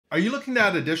Are you looking to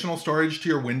add additional storage to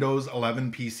your Windows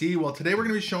 11 PC? Well, today we're going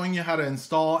to be showing you how to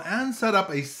install and set up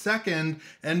a second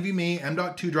NVMe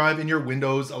M.2 drive in your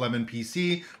Windows 11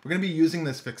 PC. We're going to be using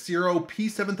this Phixero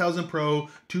P7000 Pro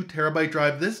 2TB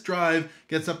drive. This drive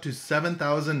gets up to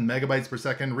 7,000 megabytes per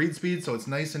second read speed, so it's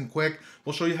nice and quick.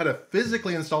 We'll show you how to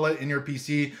physically install it in your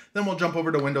PC. Then we'll jump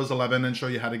over to Windows 11 and show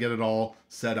you how to get it all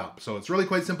set up. So it's really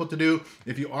quite simple to do.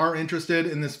 If you are interested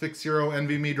in this Phixero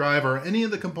NVMe drive or any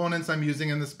of the components I'm using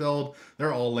in this build,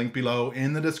 they're all linked below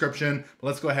in the description. But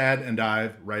let's go ahead and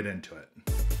dive right into it.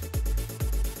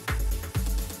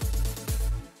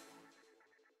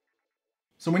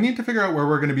 So we need to figure out where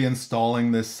we're going to be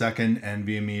installing this second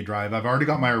NVMe drive. I've already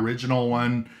got my original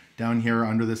one down here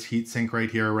under this heatsink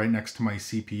right here, right next to my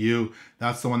CPU.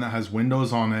 That's the one that has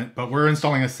Windows on it, but we're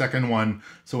installing a second one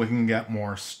so we can get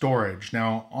more storage.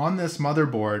 Now on this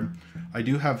motherboard, I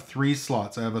do have 3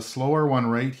 slots. I have a slower one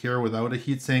right here without a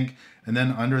heatsink, and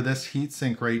then under this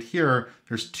heatsink right here,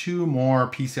 there's 2 more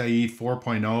PCIe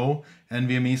 4.0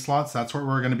 NVMe slots. That's where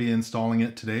we're going to be installing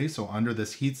it today, so under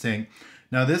this heatsink.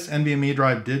 Now this NVMe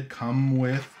drive did come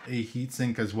with a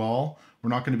heatsink as well. We're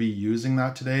not going to be using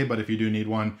that today, but if you do need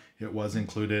one, it was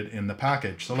included in the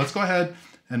package. So let's go ahead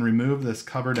and remove this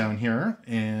cover down here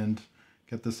and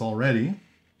get this all ready.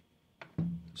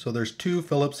 So there's 2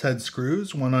 Phillips head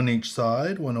screws, one on each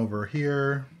side, one over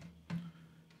here,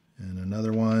 and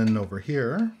another one over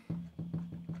here.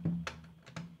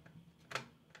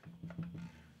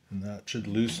 And that should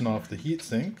loosen off the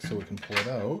heatsink so we can pull it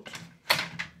out.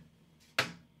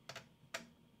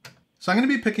 So I'm going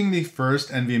to be picking the first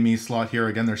NVMe slot here.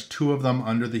 Again, there's 2 of them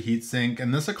under the heatsink,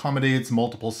 and this accommodates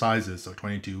multiple sizes. So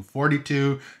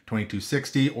 2242,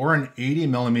 2260, or an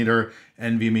 80mm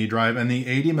NVMe drive. And the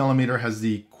 80mm has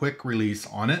the quick release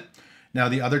on it. Now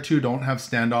the other 2 don't have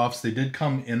standoffs. They did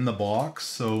come in the box,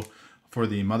 so for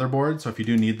the motherboard. So if you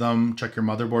do need them, check your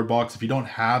motherboard box. If you don't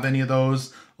have any of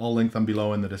those, I'll link them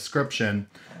below in the description.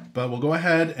 But we'll go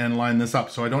ahead and line this up.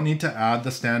 So I don't need to add the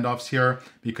standoffs here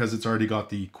because it's already got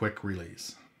the quick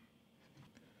release.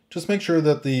 Just make sure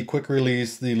that the quick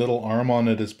release, the little arm on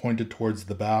it is pointed towards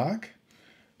the back.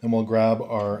 Then we'll grab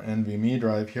our NVMe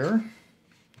drive here.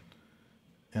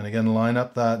 And again, line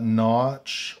up that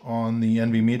notch on the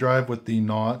NVMe drive with the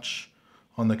notch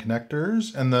on the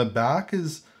connectors. And the back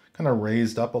is kind of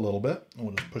raised up a little bit.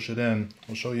 We'll just push it in.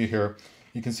 We'll show you here.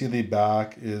 You can see the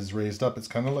back is raised up. It's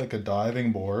kind of like a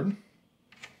diving board.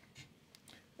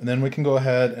 And then we can go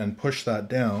ahead and push that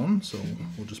down. So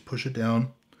we'll just push it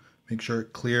down, make sure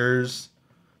it clears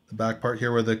the back part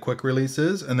here where the quick release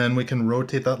is. And then we can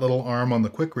rotate that little arm on the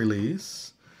quick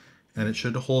release and it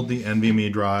should hold the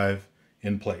NVMe drive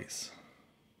in place.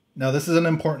 Now this is an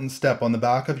important step. On the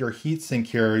back of your heatsink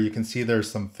here, you can see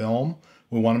there's some film.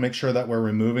 We want to make sure that we're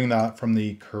removing that from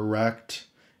the correct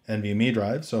NVMe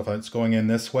drive. So if it's going in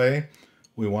this way,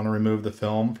 we want to remove the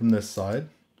film from this side.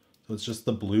 So it's just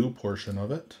the blue portion of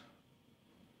it.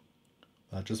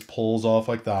 That just pulls off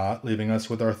like that, leaving us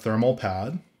with our thermal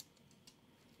pad.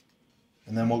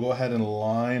 And then we'll go ahead and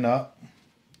line up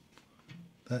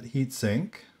that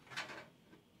heatsink.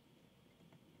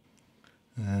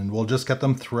 And we'll just get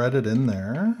them threaded in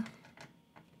there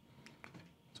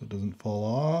so it doesn't fall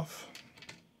off.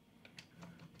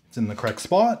 It's in the correct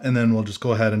spot, and then we'll just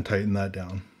go ahead and tighten that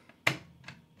down.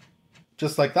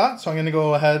 Just like that. So I'm going to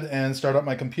go ahead and start up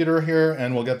my computer here,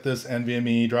 and we'll get this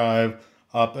NVMe drive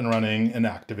up and running and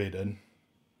activated.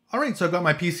 All right, so I've got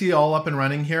my PC all up and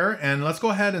running here, and let's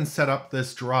go ahead and set up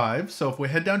this drive. So if we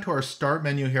head down to our start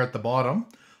menu here at the bottom,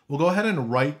 we'll go ahead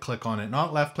and right click on it,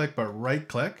 not left click, but right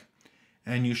click.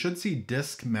 And you should see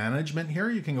disk management here.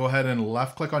 You can go ahead and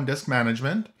left click on disk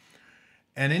management.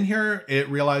 And in here, it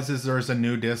realizes there's a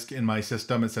new disk in my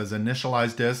system. It says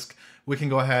initialize disk. We can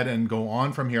go ahead and go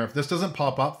on from here. If this doesn't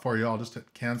pop up for you, I'll just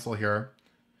hit cancel here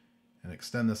and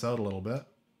extend this out a little bit.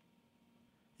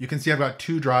 You can see I've got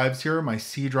 2 drives here, my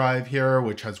C drive here,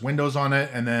 which has Windows on it,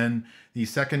 and then the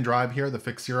second drive here, the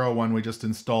Phixero one we just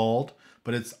installed,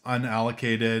 but it's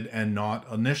unallocated and not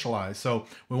initialized. So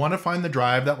we want to find the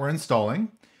drive that we're installing.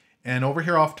 And over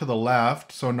here off to the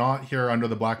left, so not here under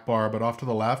the black bar, but off to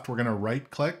the left, we're going to right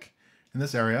click in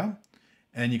this area.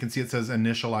 And you can see it says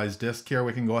initialize disk here.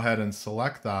 We can go ahead and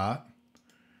select that.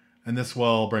 And this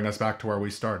will bring us back to where we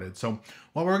started. So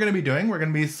what we're going to be doing, we're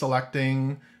going to be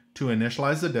selecting to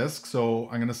initialize the disk. So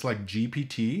I'm going to select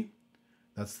GPT.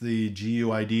 That's the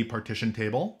GUID partition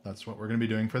table. That's what we're going to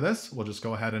be doing for this. We'll just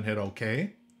go ahead and hit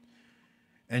OK.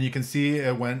 And you can see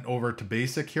it went over to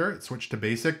basic here. It switched to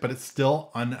basic, but it's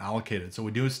still unallocated. So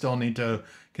we do still need to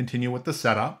continue with the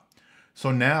setup.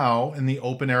 So now in the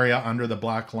open area under the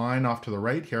black line off to the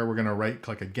right here, we're going to right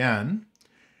click again.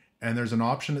 and there's an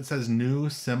option that says New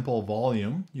Simple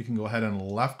Volume. You can go ahead and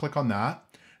left click on that,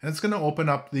 and it's going to open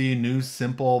up the New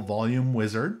Simple Volume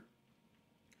wizard.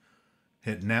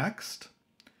 Hit Next,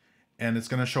 and it's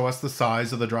going to show us the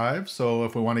size of the drive. So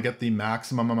if we want to get the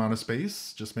maximum amount of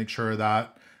space, just make sure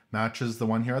that matches the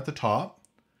one here at the top.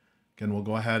 Again, we'll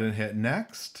go ahead and hit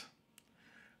Next.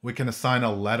 We can assign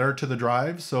a letter to the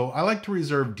drive. So I like to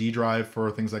reserve D drive for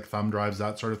things like thumb drives,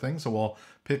 that sort of thing. So we'll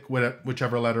pick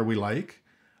whichever letter we like.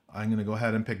 I'm going to go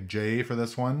ahead and pick J for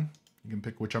this one. You can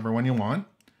pick whichever one you want.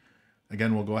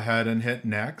 Again, we'll go ahead and hit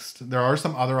Next. There are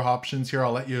some other options here.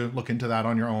 I'll let you look into that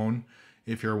on your own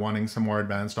if you're wanting some more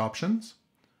advanced options.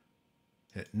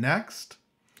 Hit Next.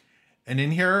 And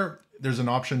in here, there's an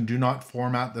option, do not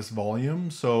format this volume.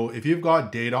 So if you've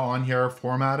got data on here,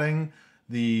 formatting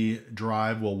the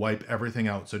drive will wipe everything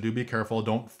out. So do be careful,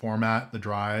 don't format the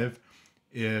drive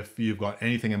if you've got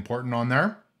anything important on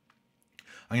there.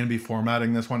 I'm going to be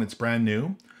formatting this one, it's brand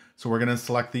new. So we're going to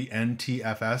select the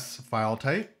NTFS file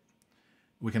type.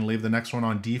 We can leave the next one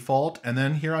on default. And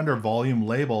then here under volume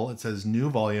label, it says new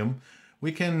volume.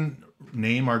 We can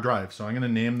name our drive. So I'm going to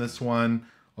name this one,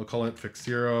 I'll call it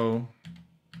Phixero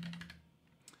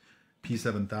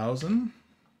P7000.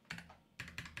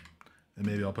 And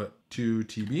maybe I'll put 2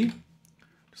 TB,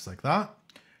 just like that.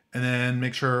 And then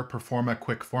make sure Perform a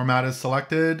Quick Format is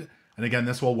selected. And again,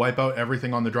 this will wipe out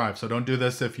everything on the drive. So don't do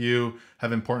this if you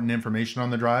have important information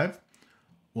on the drive.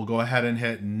 We'll go ahead and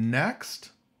hit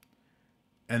Next.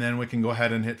 And then we can go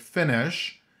ahead and hit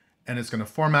Finish. And it's going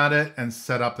to format it and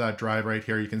set up that drive right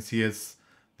here. You can see it's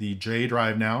the J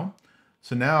drive now.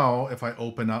 So now if I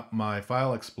open up my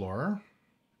File Explorer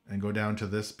and go down to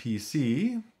this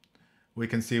PC, we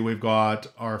can see we've got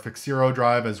our Phixero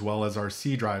drive as well as our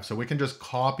C drive. So we can just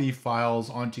copy files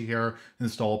onto here,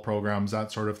 install programs,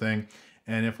 that sort of thing.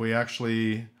 And if we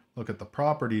actually look at the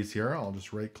properties here, I'll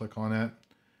just right click on it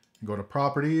and go to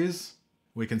properties.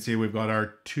 We can see we've got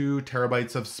our 2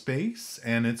 terabytes of space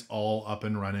and it's all up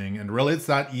and running. And really it's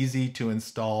that easy to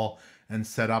install and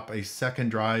set up a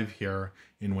second drive here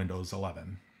in Windows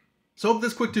 11. So hope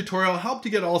this quick tutorial helped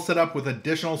you get all set up with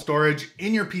additional storage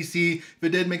in your PC. If it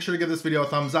did, make sure to give this video a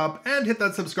thumbs up and hit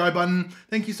that subscribe button.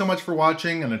 Thank you so much for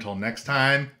watching, and until next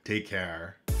time, take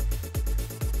care.